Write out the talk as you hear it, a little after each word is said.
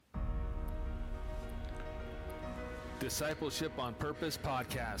Discipleship on Purpose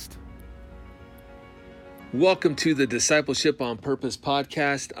podcast. Welcome to the Discipleship on Purpose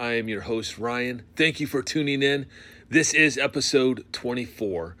podcast. I am your host, Ryan. Thank you for tuning in. This is episode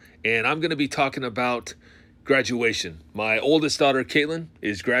 24, and I'm going to be talking about graduation. My oldest daughter, Caitlin,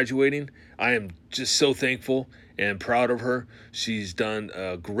 is graduating. I am just so thankful and proud of her. She's done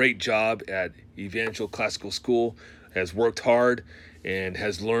a great job at Evangel Classical School, has worked hard, and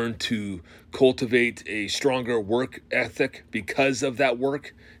has learned to cultivate a stronger work ethic because of that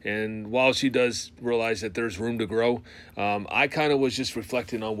work. And while she does realize that there's room to grow, I kind of was just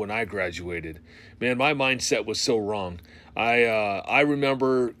reflecting on when I graduated. Man, my mindset was so wrong. I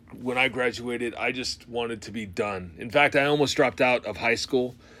remember when I graduated, I just wanted to be done. In fact, I almost dropped out of high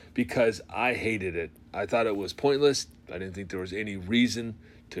school because I hated it. I thought it was pointless. I didn't think there was any reason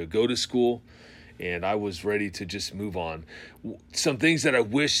to go to school. And I was ready to just move on. Some things that I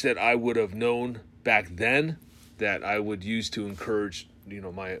wish that I would have known back then that I would use to encourage,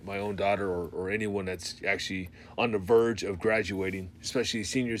 my own daughter or anyone that's actually on the verge of graduating, especially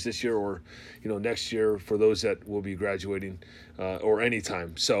seniors this year or, next year for those that will be graduating or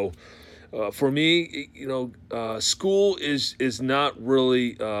anytime. So for me, school is not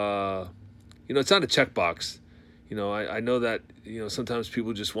really, it's not a checkbox. I know that, sometimes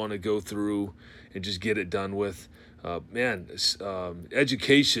people just want to go through and just get it done with.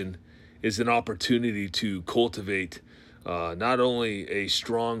 Education is an opportunity to cultivate not only a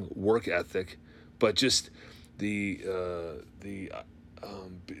strong work ethic, but just the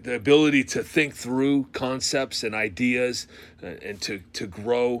ability to think through concepts and ideas and to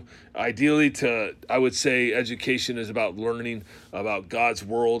grow. Ideally, I would say education is about learning about God's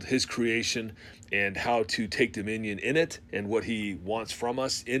world, His creation, and how to take dominion in it and what He wants from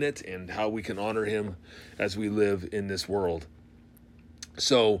us in it and how we can honor Him as we live in this world.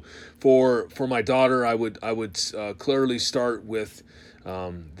 So for my daughter, I would clearly start with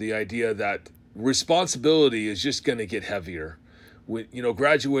the idea that responsibility is just going to get heavier.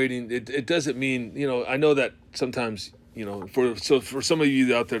 Graduating, it doesn't mean, I know that sometimes, for some of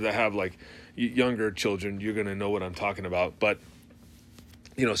you out there that have like younger children, you're going to know what I'm talking about. But,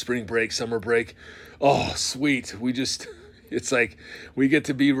 spring break, summer break, oh, sweet. It's like we get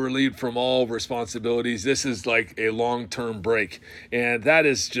to be relieved from all responsibilities. This is like a long-term break, and that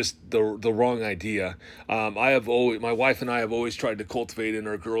is just the wrong idea. My wife and I have always tried to cultivate in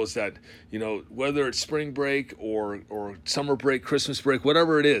our girls that, whether it's spring break or summer break, Christmas break,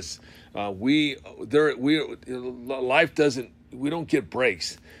 whatever it is, we don't get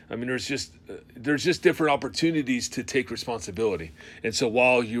breaks. I mean, there's just different opportunities to take responsibility. And so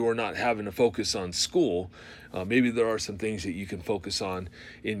while you are not having to focus on school, maybe there are some things that you can focus on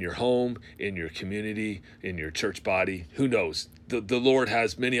in your home, in your community, in your church body. Who knows? The Lord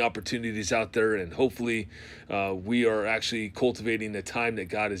has many opportunities out there, and hopefully we are actually cultivating the time that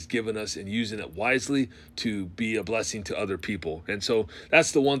God has given us and using it wisely to be a blessing to other people. And so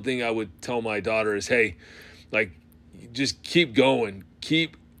that's the one thing I would tell my daughter is, hey, like, just keep going,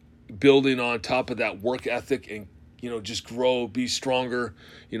 keep building on top of that work ethic and, just grow, be stronger,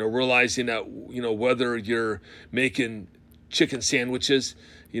 realizing that, whether you're making chicken sandwiches,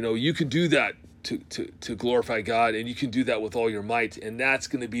 you can do that to glorify God, and you can do that with all your might. And that's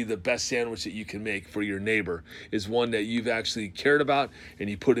going to be the best sandwich that you can make for your neighbor, is one that you've actually cared about and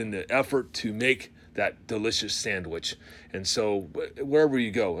you put in the effort to make that delicious sandwich. And so wherever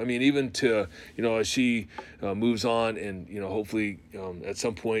you go, I mean, even to, as she moves on and, hopefully at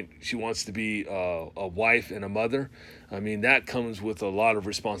some point she wants to be a wife and a mother, I mean, that comes with a lot of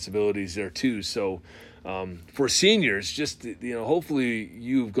responsibilities there too. So for seniors, just, hopefully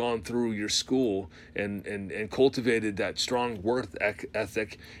you've gone through your school and cultivated that strong work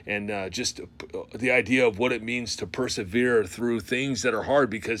ethic and just the idea of what it means to persevere through things that are hard,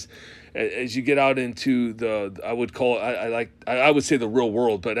 because as you get out into I would say the real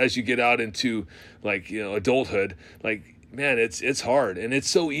world, but as you get out into adulthood, man, it's hard, and it's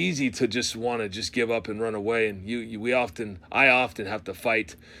so easy to just want to just give up and run away. And I often have to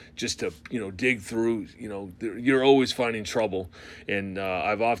fight just to, dig through, you're always finding trouble. And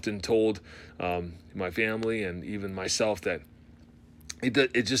I've often told my family and even myself that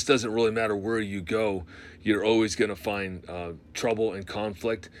it just doesn't really matter where you go. You're always going to find trouble and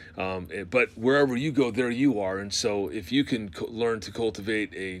conflict. But wherever you go, there you are. And so if you can learn to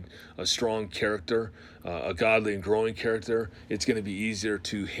cultivate a strong character, a godly and growing character, it's going to be easier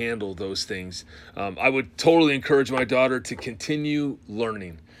to handle those things. I would totally encourage my daughter to continue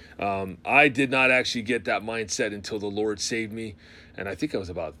learning. I did not actually get that mindset until the Lord saved me. And I think I was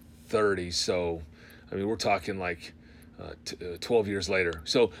about 30. So, I mean, we're talking 12 years later.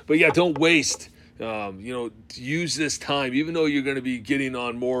 So, but yeah, don't waste use this time, even though you're going to be getting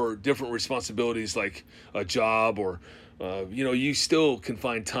on more different responsibilities like a job or you still can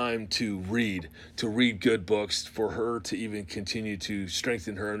find time to read good books for her to even continue to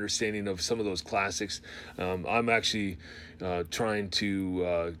strengthen her understanding of some of those classics. I'm actually trying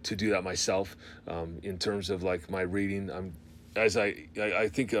to do that myself in terms of like my reading. I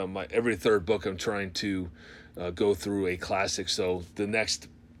think my every third book I'm trying to go through a classic. So the next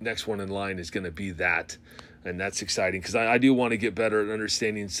one in line is going to be that. And that's exciting because I do want to get better at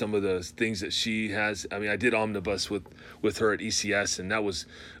understanding some of the things that she has. I mean, I did omnibus with her at ECS, and that was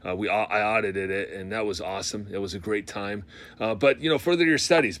I audited it, and that was awesome. It was a great time. But further your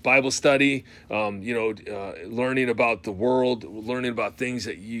studies, Bible study, learning about the world, learning about things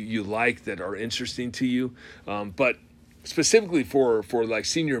that you like that are interesting to you. But specifically for like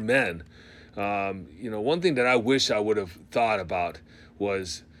senior men, one thing that I wish I would have thought about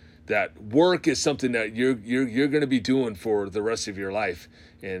was that work is something that you're going to be doing for the rest of your life,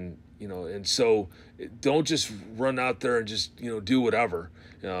 and so don't just run out there and just do whatever.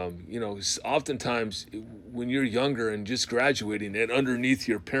 Oftentimes when you're younger and just graduating and underneath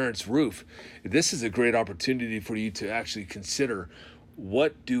your parents' roof, this is a great opportunity for you to actually consider,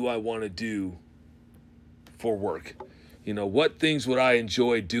 what do I want to do for work? What things would I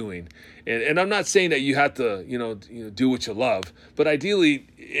enjoy doing? And I'm not saying that you have to, do what you love, but ideally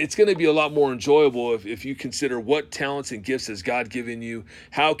it's going to be a lot more enjoyable if you consider what talents and gifts has God given you.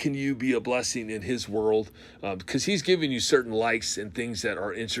 How can you be a blessing in his world? Because he's given you certain likes and things that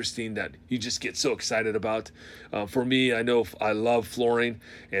are interesting that you just get so excited about. For me, I know I love flooring,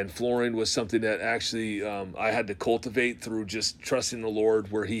 and flooring was something that actually I had to cultivate through just trusting the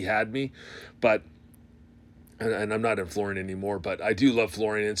Lord where he had me. But and I'm not in flooring anymore, but I do love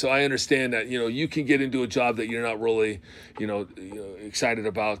flooring. And so I understand that, you can get into a job that you're not really, excited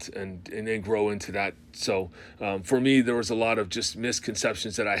about and then grow into that. So for me, there was a lot of just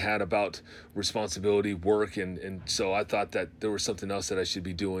misconceptions that I had about responsibility, work. And so I thought that there was something else that I should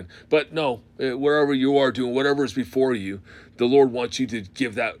be doing. But no, wherever you are doing, whatever is before you, the Lord wants you to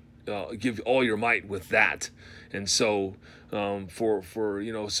give all your might with that. And so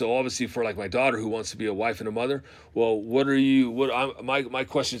so obviously for like my daughter who wants to be a wife and a mother, well, my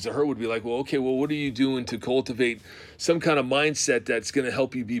questions to her would be like, well, okay, well, what are you doing to cultivate some kind of mindset that's going to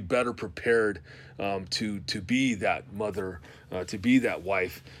help you be better prepared to be that mother, to be that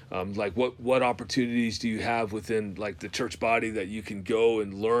wife? Like what opportunities do you have within like the church body that you can go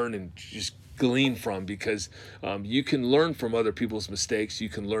and learn and just glean from? Because you can learn from other people's mistakes. You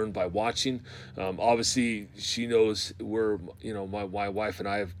can learn by watching. Obviously she knows where my wife and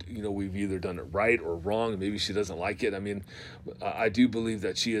I have we've either done it right or wrong. Maybe she doesn't like it. I mean, I do believe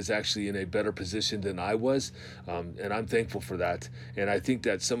that she is actually in a better position than I was, and I'm thankful for that. And I think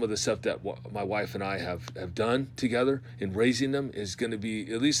that some of the stuff that my wife and I have done together in raising them is going to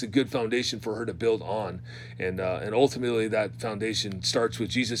be at least a good foundation for her to build on. And ultimately that foundation starts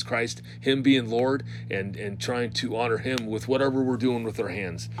with Jesus Christ, him being Lord, and trying to honor him with whatever we're doing with our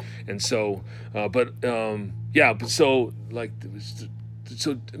hands. And so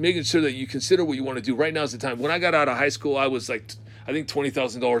so making sure that you consider what you want to do. Right now is the time. When I got out of high school, I was like, I think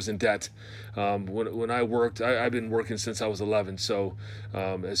 $20,000 in debt. When I worked, I've been working since I was 11. So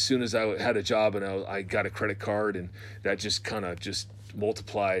as soon as I had a job and I got a credit card, and that just kind of just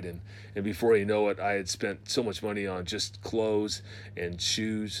multiplied, and before you know it, I had spent so much money on just clothes and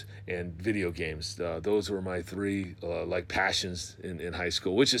shoes and video games. Those were my three passions in high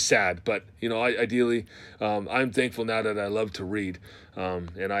school, which is sad, but ideally I'm thankful now that I love to read,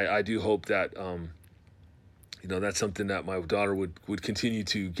 and I do hope that that's something that my daughter would continue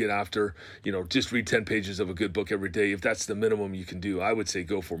to get after. Just read 10 pages of a good book every day. If that's the minimum you can do, I would say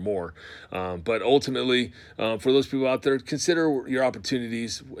go for more. But ultimately, for those people out there, consider your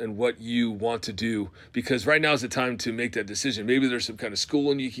opportunities and what you want to do, because right now is the time to make that decision. Maybe there's some kind of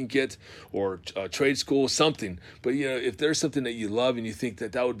schooling you can get, or a trade school, something. But if there's something that you love and you think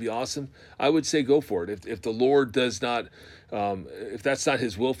that would be awesome, I would say go for it. If the Lord does not, if that's not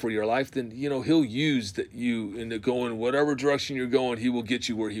his will for your life, then he'll use you into going whatever direction you're going. He will get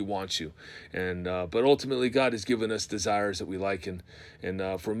you where he wants you. And but ultimately, God has given us desires that we like.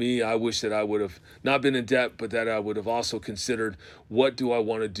 And for me, I wish that I would have not been in debt, but that I would have also considered, what do I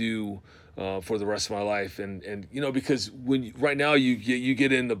want to do for the rest of my life. And because right now you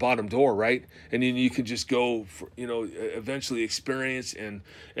get in the bottom door, right? And then you can just go for, eventually experience and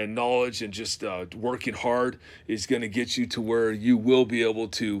knowledge, and just working hard is going to get you to where you will be able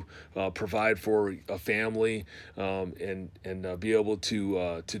to provide for a family, and be able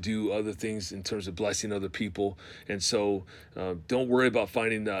to do other things in terms of blessing other people. And so don't worry about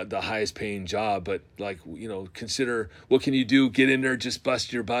finding the highest paying job, but consider what can you do. Get in there, just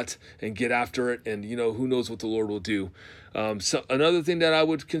bust your butt and get after it, and who knows what the Lord will do. So another thing that I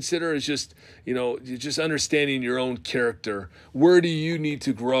would consider is just understanding your own character. Where do you need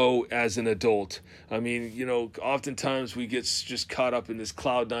to grow as an adult? I mean, oftentimes we get just caught up in this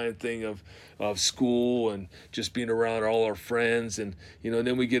cloud nine thing of school and just being around all our friends, and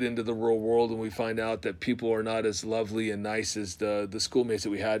then we get into the real world and we find out that people are not as lovely and nice as the schoolmates that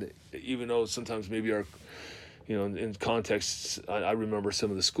we had, even though sometimes maybe our in context, I remember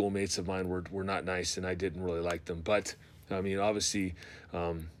some of the schoolmates of mine were not nice, and I didn't really like them. But I mean, obviously,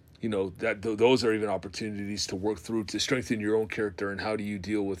 those are even opportunities to work through to strengthen your own character. And how do you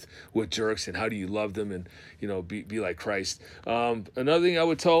deal with jerks, and how do you love them, and be like Christ. Another thing I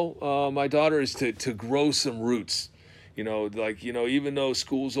would tell my daughter is to grow some roots. Even though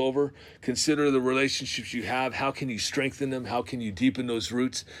school's over, consider the relationships you have. How can you strengthen them? How can you deepen those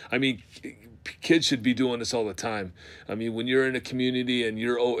roots? I mean, kids should be doing this all the time. I mean, when you're in a community and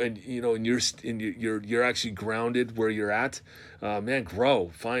you're actually grounded where you're at,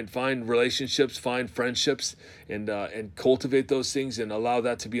 grow, find relationships, find friendships, and cultivate those things, and allow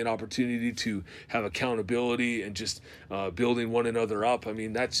that to be an opportunity to have accountability and just building one another up. I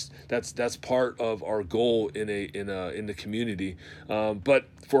mean, that's part of our goal in the community. But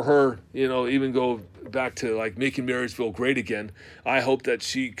for her, even go back to like making Marysville great again. I hope that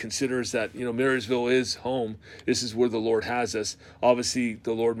she considers that Marysville is home. This is where the Lord has us. Obviously,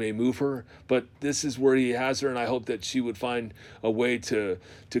 the Lord may move her, but this is where He has her, and I hope that she would find a way to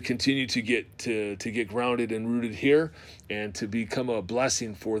continue to get grounded and rooted here, and to become a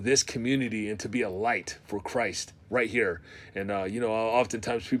blessing for this community, and to be a light for Christ right here. And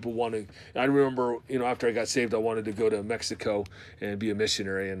oftentimes people want to. I remember, after I got saved, I wanted to go to Mexico and be a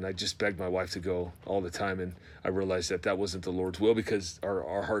missionary, and I just begged my wife to go all the time, and I realized that wasn't the Lord's will, because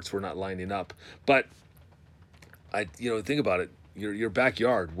our hearts were not lining up. But think about it. Your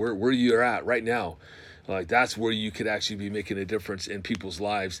backyard, where you're at right now. Like, that's where you could actually be making a difference in people's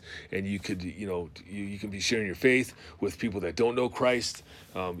lives, and you could, you can be sharing your faith with people that don't know Christ.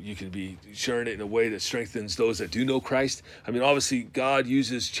 You can be sharing it in a way that strengthens those that do know Christ. I mean, obviously, God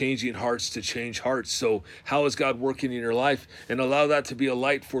uses changing hearts to change hearts. So how is God working in your life? And allow that to be a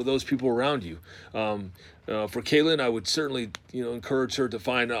light for those people around you. For Kaylin, I would certainly, encourage her to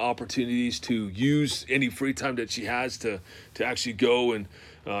find opportunities to use any free time that she has to actually go and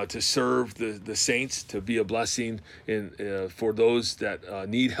to serve the saints, to be a blessing for those that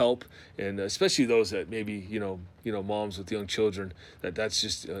need help, and especially those that maybe moms with young children. That's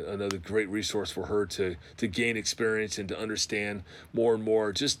just another great resource for her to gain experience and to understand more and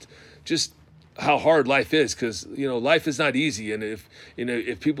more just how hard life is, because life is not easy. And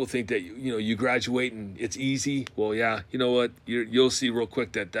if people think that you graduate and it's easy, well, yeah, you know what, you'll see real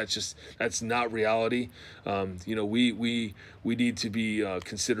quick that's not reality. We need to be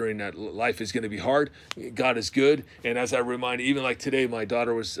considering that life is going to be hard. God is good, and as I remind, even like today, my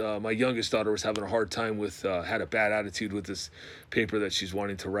youngest daughter was having a hard time with had a bad attitude with this paper that she's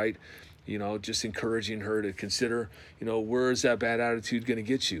wanting to write. Just encouraging her to consider, where is that bad attitude going to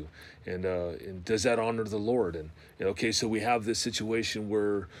get you? And does that honor the Lord? And okay, so we have this situation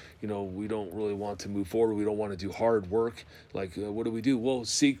where, we don't really want to move forward. We don't want to do hard work. Like, what do? Well,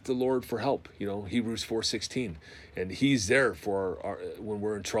 seek the Lord for help. Hebrews 4:16, and He's there for our when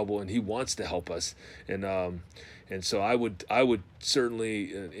we're in trouble, and He wants to help us. And so I would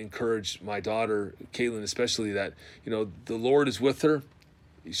certainly encourage my daughter, Caitlin, especially, that, the Lord is with her.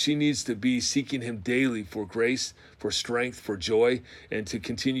 She needs to be seeking Him daily for grace, for strength, for joy, and to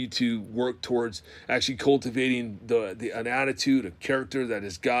continue to work towards actually cultivating an attitude, a character that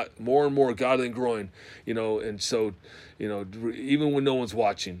has got more and more godly and growing, and so, even when no one's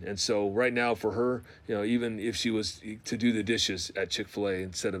watching. And so right now for her, even if she was to do the dishes at Chick-fil-A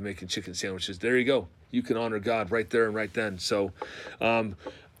instead of making chicken sandwiches, there you go. You can honor God right there and right then. So,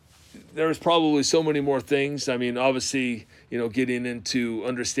 there's probably so many more things. I mean, obviously, getting into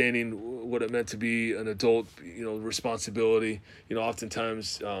understanding what it meant to be an adult, responsibility.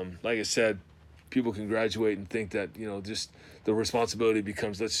 Oftentimes, like I said, people can graduate and think that, just the responsibility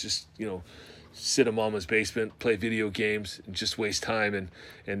becomes, let's just, sit in mama's basement, play video games, and just waste time.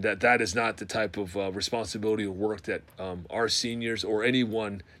 And that is not the type of responsibility or work that our seniors or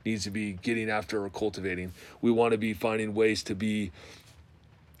anyone needs to be getting after or cultivating. We want to be finding ways to be,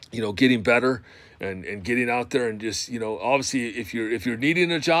 getting better and getting out there and just, obviously if you're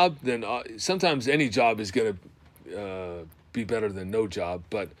needing a job, then sometimes any job is going to be better than no job.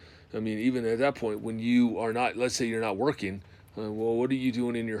 But I mean, even at that point, when you are not, let's say you're not working, well, what are you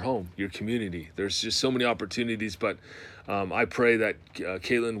doing in your home, your community? There's just so many opportunities, but I pray that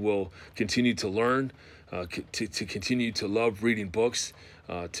Caitlin will continue to learn, to continue to love reading books,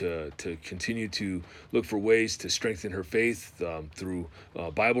 to continue to look for ways to strengthen her faith through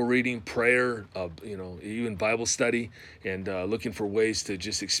Bible reading, prayer, even Bible study, and looking for ways to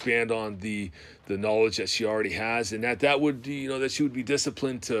just expand on the knowledge that she already has, and that would, that she would be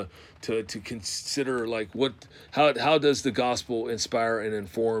disciplined to consider like how does the gospel inspire and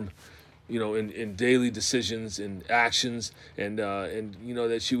inform, in daily decisions and actions, and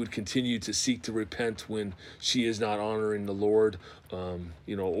that she would continue to seek to repent when she is not honoring the Lord,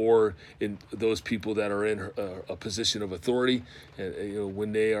 or in those people that are in a position of authority, and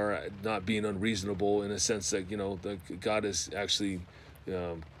when they are not being unreasonable in a sense that that God is actually,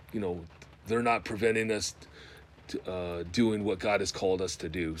 they're not preventing us doing what God has called us to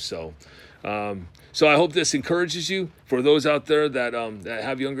do. So I hope this encourages you. For those out there that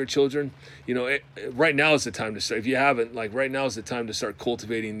have younger children, right now is the time to start. If you haven't, right now is the time to start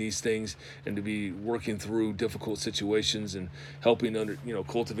cultivating these things and to be working through difficult situations and helping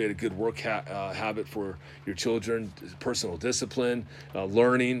cultivate a good work habit for your children, personal discipline,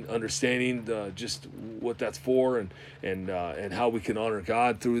 learning, understanding just what that's for, and how we can honor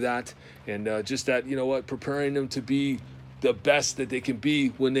God through that, and just that, preparing them to be the best that they can be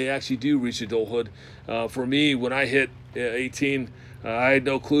when they actually do reach adulthood. For me, when I hit 18, I had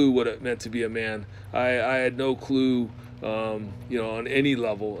no clue what it meant to be a man. I had no clue, on any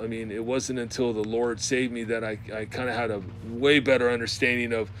level. I mean, it wasn't until the Lord saved me that I kind of had a way better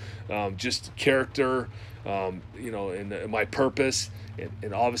understanding of just character, and my purpose,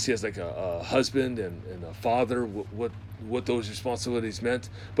 and obviously as like a husband and a father, what those responsibilities meant.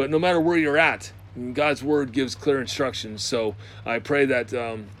 But no matter where you're at, God's word gives clear instructions. So I pray that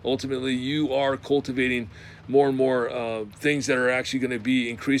ultimately you are cultivating more and more things that are actually going to be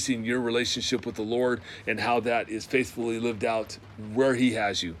increasing your relationship with the Lord, and how that is faithfully lived out where He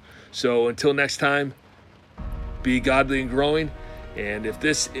has you. So until next time, be godly and growing. And if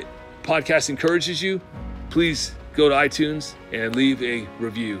this podcast encourages you, please go to iTunes and leave a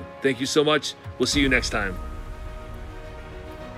review. Thank you so much. We'll see you next time.